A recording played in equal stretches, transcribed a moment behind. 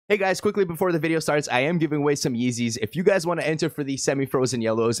Hey guys, quickly before the video starts, I am giving away some Yeezys. If you guys want to enter for these semi-frozen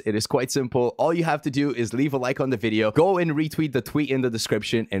yellows, it is quite simple. All you have to do is leave a like on the video, go and retweet the tweet in the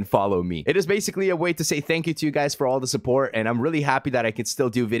description, and follow me. It is basically a way to say thank you to you guys for all the support, and I'm really happy that I can still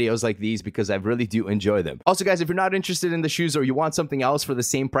do videos like these because I really do enjoy them. Also guys, if you're not interested in the shoes or you want something else for the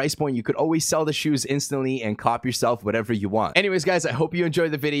same price point, you could always sell the shoes instantly and cop yourself whatever you want. Anyways guys, I hope you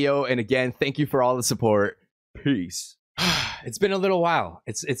enjoyed the video, and again, thank you for all the support. Peace. It's been a little while.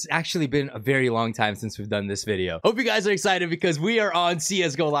 It's actually been a very long time since we've done this video. Hope you guys are excited because we are on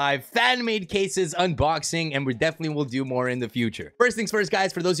CSGO Live, fan-made cases unboxing, and we definitely will do more in the future. First things first,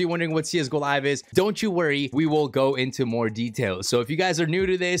 guys, for those of you wondering what CSGO Live is, don't you worry, we will go into more details. So if you guys are new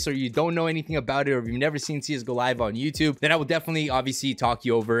to this or you don't know anything about it or if you've never seen CSGO Live on YouTube, then I will definitely obviously talk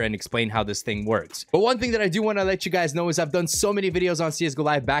you over and explain how this thing works. But one thing that I do want to let you guys know is I've done so many videos on CSGO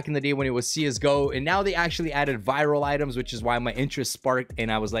Live back in the day when it was CSGO, and now they actually added viral items, which is why my interest sparked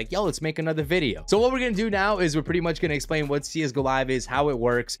and I was like, yo, let's make another video. So what we're gonna do now is we're pretty much gonna explain what CSGO Live is, how it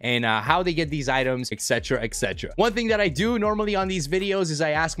works, and how they get these items, etc, etc. One thing that I do normally on these videos is I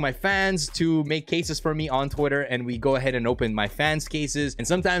ask my fans to make cases for me on Twitter, and we go ahead and open my fans cases, and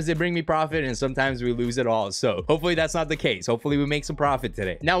sometimes they bring me profit and sometimes we lose it all. So hopefully that's not the case. Hopefully we make some profit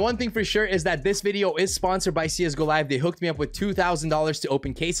today. Now, one thing for sure is that this video is sponsored by CSGO Live. They hooked me up with $2,000 to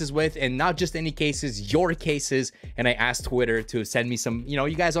open cases with, and not just any cases, your cases. And I asked Twitter to send me some,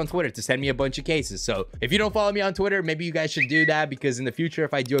 you guys on Twitter to send me a bunch of cases. So if you don't follow me on Twitter, maybe you guys should do that, because in the future,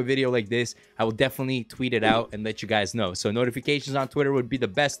 if I do a video like this, I will definitely tweet it out and let you guys know. So notifications on Twitter would be the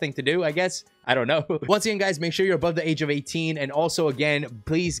best thing to do, I guess. I don't know. Once again, guys, make sure you're above the age of 18. And also, again,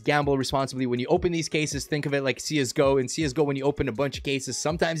 please gamble responsibly. When you open these cases, think of it like CSGO. In CSGO, when you open a bunch of cases,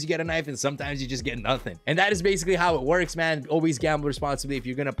 sometimes you get a knife and sometimes you just get nothing. And that is basically how it works, man. Always gamble responsibly. If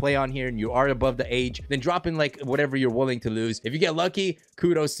you're going to play on here and you are above the age, then drop in like whatever you're willing to lose. If you get lucky,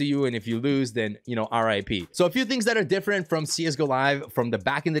 kudos to you. And if you lose, then, RIP. So a few things that are different from CSGO Live from the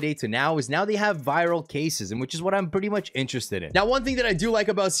back in the day to now is now they have viral cases, and which is what I'm pretty much interested in. Now, one thing that I do like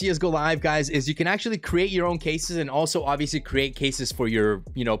about CSGO Live, guys, is you can actually create your own cases and also obviously create cases for your,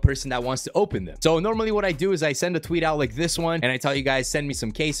 person that wants to open them. So normally what I do is I send a tweet out like this one and I tell you guys, send me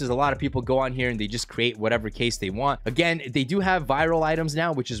some cases. A lot of people go on here and they just create whatever case they want. Again, they do have viral items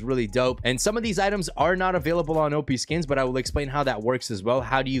now, which is really dope. And some of these items are not available on OP skins, but I will explain how that works as well.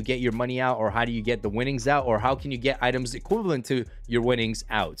 How do you get your money out, or how do you get the winnings out, or how can you get items equivalent to your winnings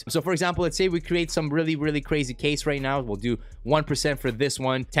out? So for example, let's say we create some really crazy case right now. We'll do 1% for this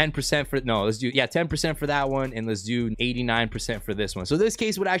one, 10% for, no, let's do, 10% for that one, and let's do 89% for this one. So this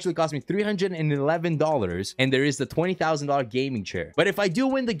case would actually cost me $311, and there is the $20,000 gaming chair. But if I do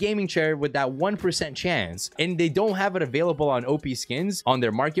win the gaming chair with that 1% chance, and they don't have it available on OP skins on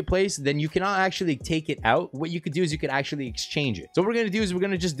their marketplace, then you cannot actually take it out. What you could do is you could actually exchange it. So what we're going to do is we're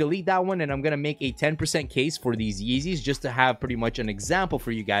going to just delete that one, and I'm going to make a 10% case for these Yeezys just to have pretty much an example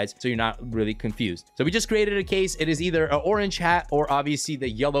for you guys so you're not really confused. So we just created a case. It is either an orange hat or obviously the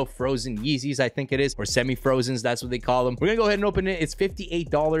yellow frozen Yeezys, I think it is, or semi-frozens, that's what they call them. We're gonna go ahead and open it. It's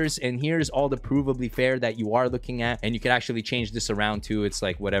 $58, and here's all the provably fair that you are looking at, and you can actually change this around too. It's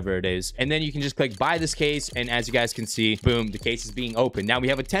like whatever it is, and then you can just click buy this case, and as you guys can see, boom, the case is being opened. Now we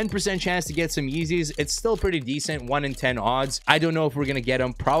have a 10% chance to get some Yeezys. It's still pretty decent, 1 in 10 odds. I don't know if we're gonna get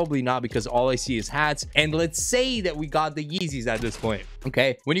them, probably not, because all I see is hats. And let's say that we got the Yeezys at this point.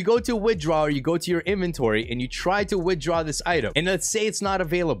 Okay, when you go to withdraw, or you go to your inventory and you try to withdraw this item, and let's say it's not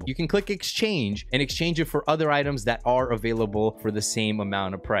available, you can click exchange and exchange it for other items that are available for the same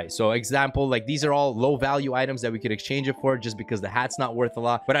amount of price. So example, like these are all low value items that we could exchange it for, just because the hat's not worth a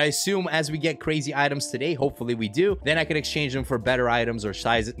lot. But I assume as we get crazy items today, hopefully we do, then I could exchange them for better items or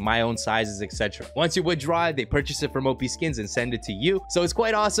sizes, my own sizes, etc. Once you withdraw, they purchase it from OP skins and send it to you. So it's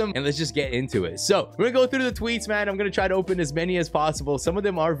quite awesome, and let's just get into it. So we're gonna go through the tweets, man. I'm gonna try to open as many as possible. Some of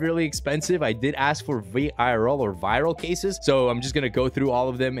them are really expensive. I did ask for VIRL or viral cases, so I'm just gonna go through all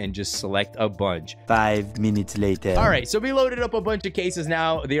of them and just select a bunch. 5 minutes later. All right, so we loaded up a bunch of cases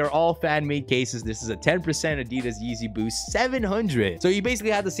now. They are all fan-made cases. This is a 10% Adidas Yeezy Boost 700. So you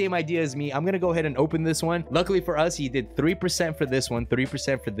basically had the same idea as me. I'm gonna go ahead and open this one. Luckily for us, he did 3% for this one,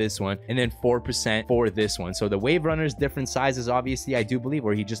 3% for this one, and then 4% for this one. So the Wave Runner's different sizes, obviously, I do believe,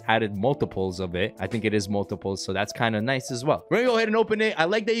 or he just added multiples of it. I think it is multiples, so that's kind of nice as well. We're gonna go ahead and open it. I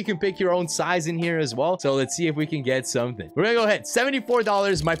like that you can pick your own size in here as well. So let's see if we can get something. We're gonna go ahead.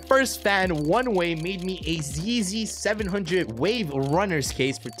 $74. My first fan, One Way, made me a Yeezy 700 Wave Runners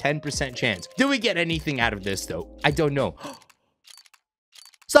case for 10% chance. Do we get anything out of this though? I don't know.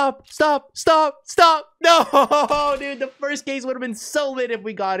 Stop. No, dude, the first case would have been so lit if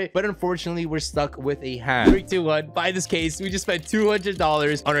we got it. But unfortunately, we're stuck with a hat. 3, 2, 1. Buy this case. We just spent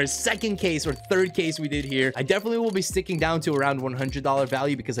 $200 on our second case or third case we did here. I definitely will be sticking down to around $100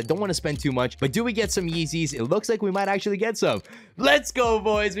 value because I don't want to spend too much. But do we get some Yeezys? It looks like we might actually get some. Let's go,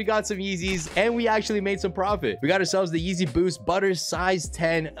 boys. We got some Yeezys and we actually made some profit. We got ourselves the Yeezy Boost Butter size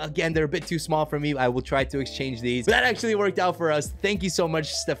 10. Again, they're a bit too small for me. I will try to exchange these. But that actually worked out for us. Thank you so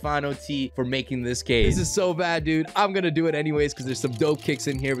much, Stefano T, for making this case. This is so bad, dude. I'm gonna do it anyways because there's some dope kicks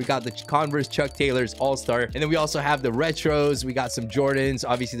in here. We got the Converse Chuck Taylors All-Star, and then we also have the retros. We got some Jordans,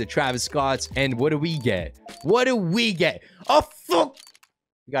 obviously the Travis Scotts. And what do we get? Oh, fuck!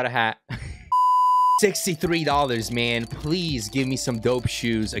 We got a hat. $63, man. Please give me some dope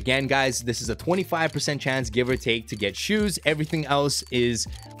shoes. Again, guys, this is a 25% chance, give or take, to get shoes. Everything else is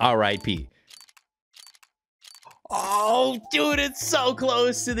RIP. Oh, dude, it's so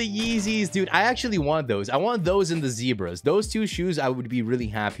close to the Yeezys. Dude, I actually want those. I want those and the Zebras. Those two shoes I would be really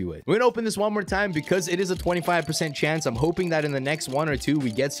happy with. We're gonna open this one more time because it is a 25% chance. I'm hoping that in the next 1 or 2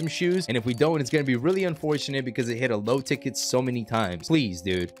 we get some shoes. And if we don't, it's gonna be really unfortunate because it hit a low ticket so many times. Please,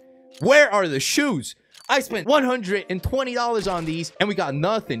 dude. Where are the shoes? I spent $120 on these and we got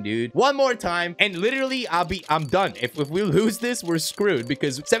nothing, dude. One more time and literally I'm done. If we lose this, we're screwed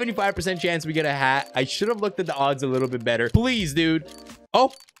because 75% chance we get a hat. I should have looked at the odds a little bit better. Please, dude.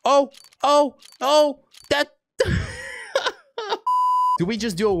 Oh, that. Do we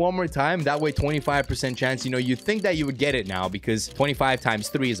just do it one more time? That way, 25% chance. You know, you think that you would get it now because 25 times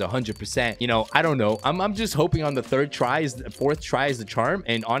 3 is 100%. You know, I don't know. I'm just hoping on the fourth try is the charm.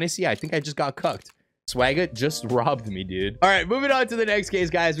 And honestly, I think I just got cucked. Swagger just robbed me, dude. All right, moving on to the next case,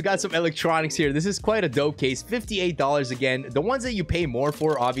 guys. We got some electronics here. This is quite a dope case. $58 again. The ones that you pay more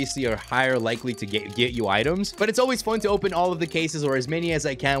for obviously are higher likely to get you items, but it's always fun to open all of the cases or as many as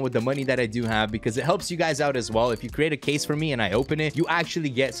I can with the money that I do have because it helps you guys out as well. If you create a case for me and I open it, you actually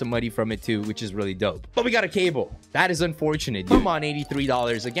get some money from it too, which is really dope. But we got a cable. That is unfortunate, dude. Come on,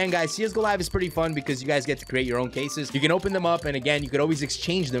 $83. Again, guys, CSGO Live is pretty fun because you guys get to create your own cases. You can open them up and again, you could always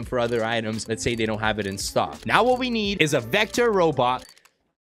exchange them for other items. Let's say they don't have it in stock. Now what we need is a vector robot.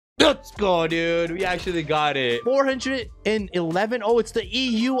 Let's go, dude. We actually got it. 411. Oh, it's the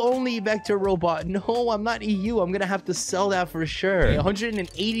EU only vector robot. No, I'm not EU. I'm gonna have to sell that for sure. Okay,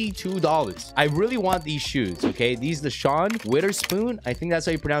 $182. I really want these shoes. Okay, these the Sean Witherspoon. I think that's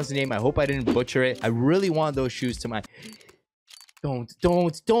how you pronounce the name. I hope I didn't butcher it. I really want those shoes to my. Don't.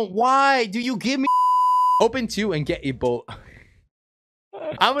 Why do you give me? Open 2 and get a bolt.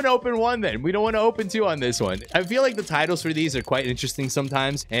 I'm gonna open 1 then. We don't want to open 2 on this one. I feel like the titles for these are quite interesting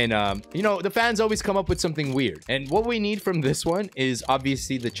sometimes. And, you know, the fans always come up with something weird. And what we need from this one is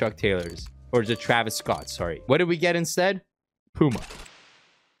obviously the Chuck Taylors. Or the Travis Scott, sorry. What did we get instead? Puma.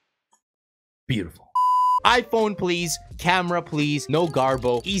 Beautiful. iPhone, please. Camera, please. No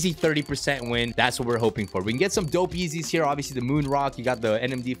Garbo. Easy 30% win. That's what we're hoping for. We can get some dope Yeezys here. Obviously, the Moon Rock. You got the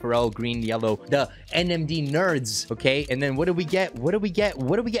NMD Pharrell, green, yellow. The NMD Nerds. Okay. And then what do we get?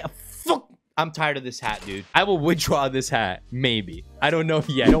 Fuck. I'm tired of this hat, dude. I will withdraw this hat. Maybe. I don't know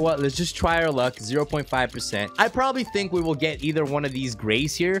yet. You know what? Let's just try our luck. 0.5%. I probably think we will get either one of these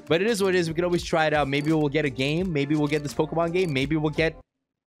grays here. But it is what it is. We can always try it out. Maybe we'll get a game. Maybe we'll get this Pokemon game. Maybe we'll get...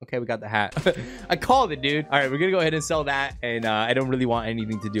 Okay, we got the hat. I called it, dude. All right, we're gonna go ahead and sell that. And I don't really want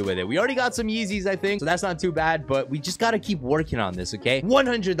anything to do with it. We already got some Yeezys, I think. So that's not too bad. But we just gotta keep working on this, okay?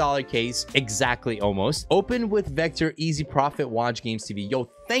 $100 case. Exactly, almost. Open with Vector. Easy profit. Watch Games TV.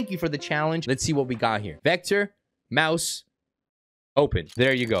 Yo, thank you for the challenge. Let's see what we got here. Vector. Mouse. Open.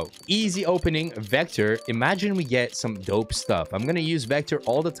 There you go. Easy opening. Vector. Imagine we get some dope stuff. I'm gonna use Vector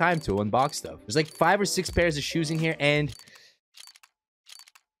all the time to unbox stuff. There's like 5 or 6 pairs of shoes in here. And...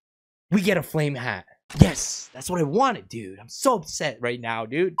 we get a flame hat. Yes, that's what I wanted, dude. I'm so upset right now,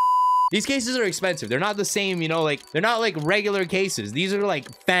 dude. These cases are expensive. They're not the same, you know, like, they're not like regular cases. These are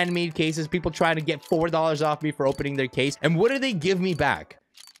like fan-made cases. People trying to get $4 off me for opening their case. And what do they give me back?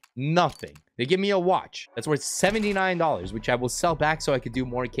 Nothing. They give me a watch that's worth $79, which I will sell back so I could do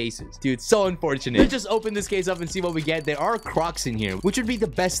more cases. Dude, so unfortunate. Let's just open this case up and see what we get. There are Crocs in here, which would be the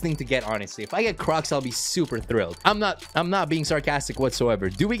best thing to get, honestly. If I get Crocs, I'll be super thrilled. I'm not being sarcastic whatsoever.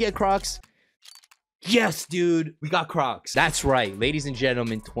 Do we get Crocs? Yes, dude. We got Crocs. That's right. Ladies and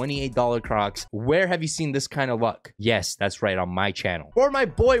gentlemen, $28 Crocs. Where have you seen this kind of luck? Yes, that's right. On my channel. Or my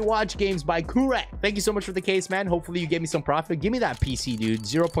boy Watch Games by Kurek. Thank you so much for the case, man. Hopefully you gave me some profit. Give me that PC, dude.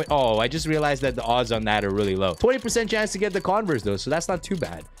 0. Oh, I just realized that the odds on that are really low. 20% chance to get the Converse, though. So that's not too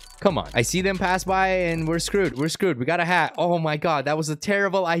bad. Come on. I see them pass by and we're screwed. We're screwed. We got a hat. Oh my God. That was a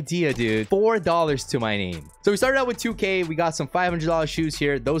terrible idea, dude. $4 to my name. So we started out with 2K. We got some $500 shoes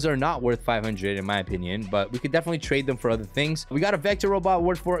here. Those are not worth 500 in my opinion, but we could definitely trade them for other things. We got a Vector robot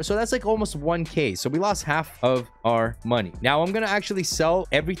worth for, so that's like almost 1K. So we lost half of our money. Now I'm going to actually sell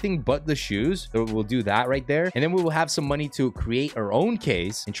everything but the shoes. So we'll do that right there. And then we will have some money to create our own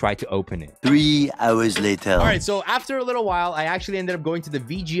case and try to open it. 3 hours later. All right. So after a little while, I actually ended up going to the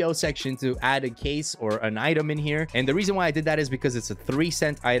VGO section to add a case or an item in here. And the reason why I did that is because it's a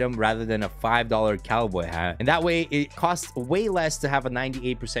 3-cent item rather than a $5 cowboy hat. And that way it costs way less to have a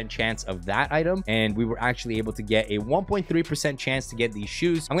 98% chance of that item. And we were actually able to get a 1.3% chance to get these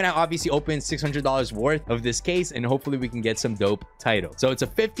shoes. I'm going to obviously open $600 worth of this case and hopefully we can get some dope title. So it's a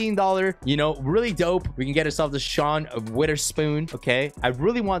 $15, you know, really dope. We can get ourselves the Sean Witherspoon. Okay. I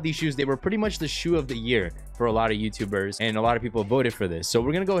really want these shoes. They were pretty much the shoe of the year for a lot of YouTubers and a lot of people voted for this. So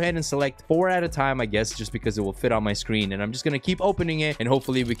we're going to go ahead and select 4 at a time, I guess, just because it will fit on my screen. And I'm just going to keep opening it and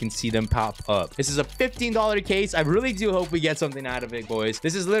hopefully we can see them pop up. This is a $15 case. I really do hope we get something out of it, boys.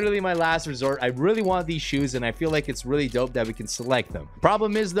 This is literally my last resort. I really want these shoes and I feel like it's really dope that we can select them.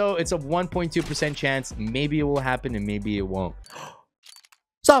 Problem is though, it's a 1.2% chance. Maybe it will happen and maybe it won't.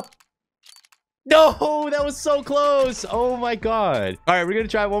 Stop. No, that was so close. Oh my God. All right, we're gonna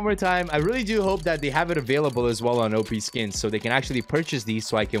try it one more time. I really do hope that they have it available as well on OP Skins so they can actually purchase these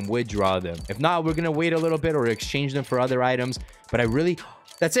so I can withdraw them. If not, we're gonna wait a little bit or exchange them for other items. But I really,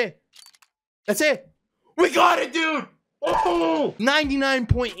 that's it. That's it. We got it, dude. Oh,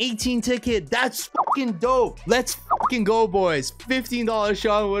 99.18 ticket. That's fucking dope. Let's fucking go, boys. $15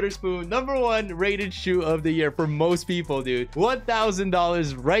 Sean Witherspoon, #1 rated shoe of the year for most people, dude.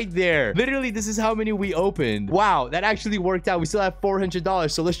 $1,000 right there. Literally, this is how many we opened. Wow, that actually worked out. We still have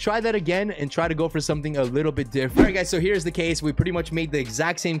 $400. So let's try that again and try to go for something a little bit different. All right, guys, so here's the case. We pretty much made the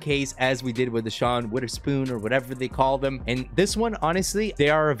exact same case as we did with the Sean Witherspoon or whatever they call them. And this one, honestly, they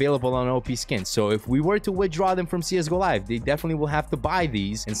are available on OP Skins. So if we were to withdraw them from CSGO Live, they definitely will have to buy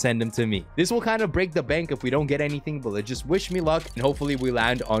these and send them to me. This will kind of break the bank if we don't get anything, but just wish me luck and hopefully we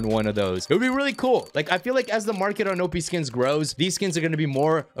land on one of those. It would be really cool. Like, I feel like as the market on OP Skins grows, these skins are going to be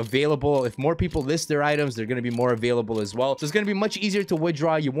more available. If more people list their items, they're going to be more available as well. So it's going to be much easier to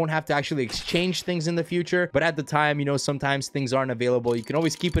withdraw. You won't have to actually exchange things in the future. But at the time, you know, sometimes things aren't available. You can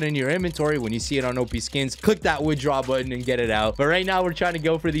always keep it in your inventory. When you see it on OP Skins, click that withdraw button and get it out. But right now, we're trying to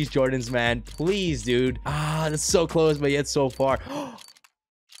go for these Jordans, man. Please, dude. Ah, that's so close, but yet so far.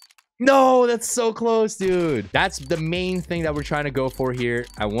 No, that's so close, dude. That's the main thing that we're trying to go for here.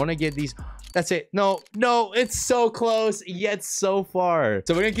 I want to get these. That's it. No, it's so close yet so far.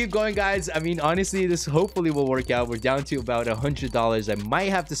 So we're gonna keep going, guys. I mean, honestly, this hopefully will work out. We're down to about $100. I might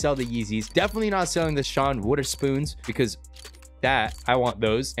have to sell the Yeezys. Definitely not selling the Sean Witherspoons because that I want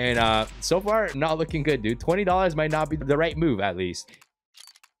those. And so far, not looking good, dude. $20 might not be the right move, at least.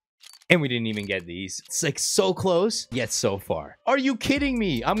 And we didn't even get these. It's like so close, yet so far. Are you kidding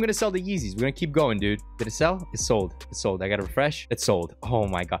me? I'm gonna sell the Yeezys. We're gonna keep going, dude. Did it sell? It's sold. It's sold. I gotta refresh. It's sold. Oh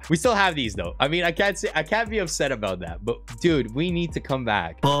my God. We still have these though. I mean, I can't be upset about that. But dude, we need to come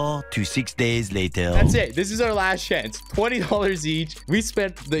back. 4 to 6 days later. That's it. This is our last chance. $20 each. We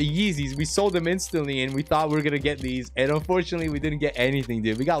spent the Yeezys. We sold them instantly and we thought we were gonna get these. And unfortunately, we didn't get anything,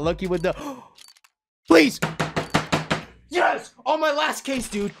 dude. We got lucky with the... Please! Yes! On my last case,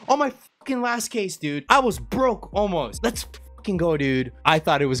 dude. On my fucking last case, dude. I was broke almost. Let's fucking go, dude. I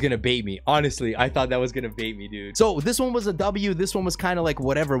thought it was gonna bait me. Honestly, I thought that was gonna bait me, dude. So this one was a W. This one was kind of like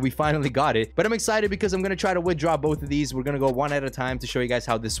whatever. We finally got it. But I'm excited because I'm gonna try to withdraw both of these. We're gonna go one at a time to show you guys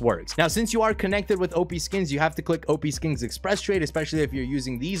how this works. Now, since you are connected with OP Skins, you have to click OP Skins Express Trade, especially if you're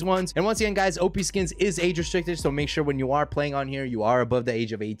using these ones. And once again, guys, OP Skins is age restricted, so make sure when you are playing on here, you are above the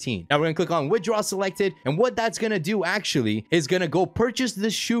age of 18. Now we're gonna click on withdraw selected, and what that's gonna do actually is gonna go purchase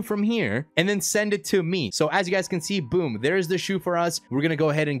this shoe from here and then send it to me. So as you guys can see, boom, there's the shoe for us. We're gonna go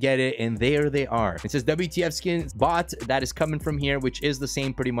ahead and get it, and there they are. It says WTF Skins bot. That is coming from here, which is the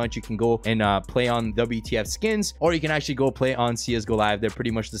same pretty much. You can go and play on WTF Skins, or you can actually go play on CSGO Live. They're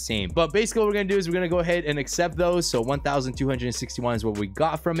pretty much the same. But basically what we're gonna do is we're gonna go ahead and accept those. So 1,261 is what we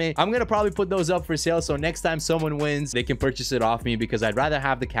got from it. I'm gonna probably put those up for sale, so next time someone wins, they can purchase it off me, because I'd rather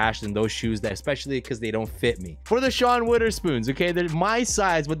have the cash than those shoes, that especially because they don't fit me. For the Sean Witherspoons, okay, they're my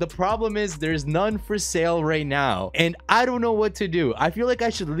size, but the problem is there's none for sale right now, and I don't don't know what to do. I feel like I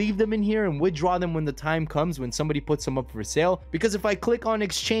should leave them in here and withdraw them when the time comes, when somebody puts them up for sale, because if I click on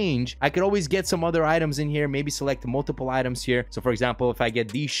exchange, I could always get some other items in here, maybe select multiple items here. So for example, if I get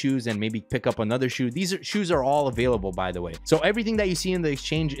these shoes and maybe pick up another shoe, shoes are all available, by the way. So everything that you see in the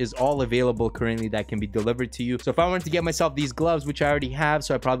exchange is all available currently that can be delivered to you. So if I wanted to get myself these gloves, which I already have,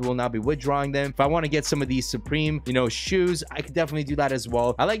 so I probably will not be withdrawing them. If I want to get some of these Supreme, you know, shoes, I could definitely do that as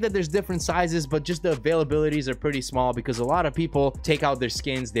well. I like that there's different sizes, but just the availabilities are pretty small because a lot of people take out their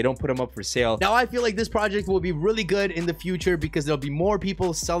skins, they don't put them up for sale. Now I feel like this project will be really good in the future because there'll be more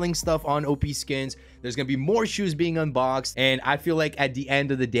people selling stuff on OP skins. There's gonna be more shoes being unboxed, and I feel like at the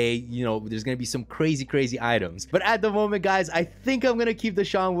end of the day, you know, there's gonna be some crazy items. But at the moment, guys, I think I'm gonna keep the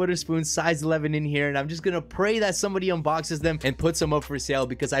Sean Witherspoon size 11 in here, and I'm just gonna pray that somebody unboxes them and puts them up for sale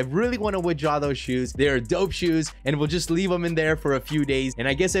because I really want to withdraw those shoes. They're dope shoes, and we'll just leave them in there for a few days, and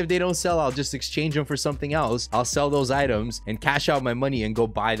I guess if they don't sell, I'll just exchange them for something else. I'll sell those items and cash out my money and go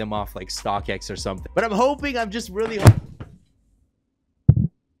buy them off like StockX or something. But I'm just really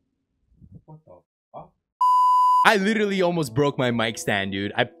I literally almost broke my mic stand,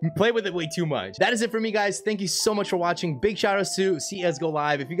 dude. I play with it way too much. That is it for me, guys. Thank you so much for watching. Big shout outs to CSGO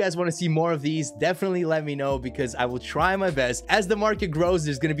Live. If you guys want to see more of these, definitely let me know because I will try my best. As the market grows,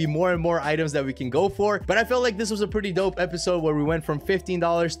 there's going to be more and more items that we can go for. But I felt like this was a pretty dope episode where we went from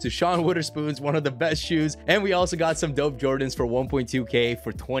 $15 to Sean Witherspoon's, one of the best shoes. And we also got some dope Jordans for 1.2K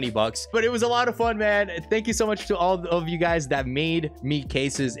for 20 bucks. But it was a lot of fun, man. Thank you so much to all of you guys that made me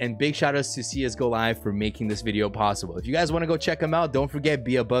cases. And big shout outs to CSGO Live for making this video possible. If you guys want to go check them out, don't forget,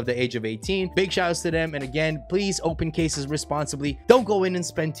 be above the age of 18. Big shout outs to them. And again, please open cases responsibly. Don't go in and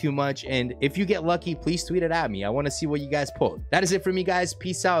spend too much. And if you get lucky, please tweet it at me. I want to see what you guys pull. That is it for me, guys.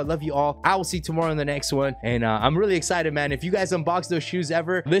 Peace out. I love you all. I will see you tomorrow in the next one. And I'm really excited, man. If you guys unbox those shoes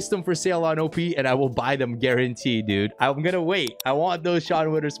ever, list them for sale on OP and I will buy them guaranteed, dude. I'm gonna wait. I want those Sean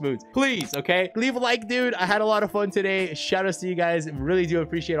Witherspoons. Please, okay? Leave a like, dude. I had a lot of fun today. Shout outs to you guys. Really do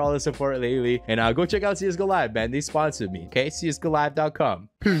appreciate all the support lately. And go check out CSGO Live, man. They sponsored me, okay? CSGOLive.com.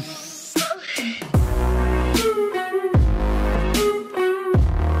 Peace.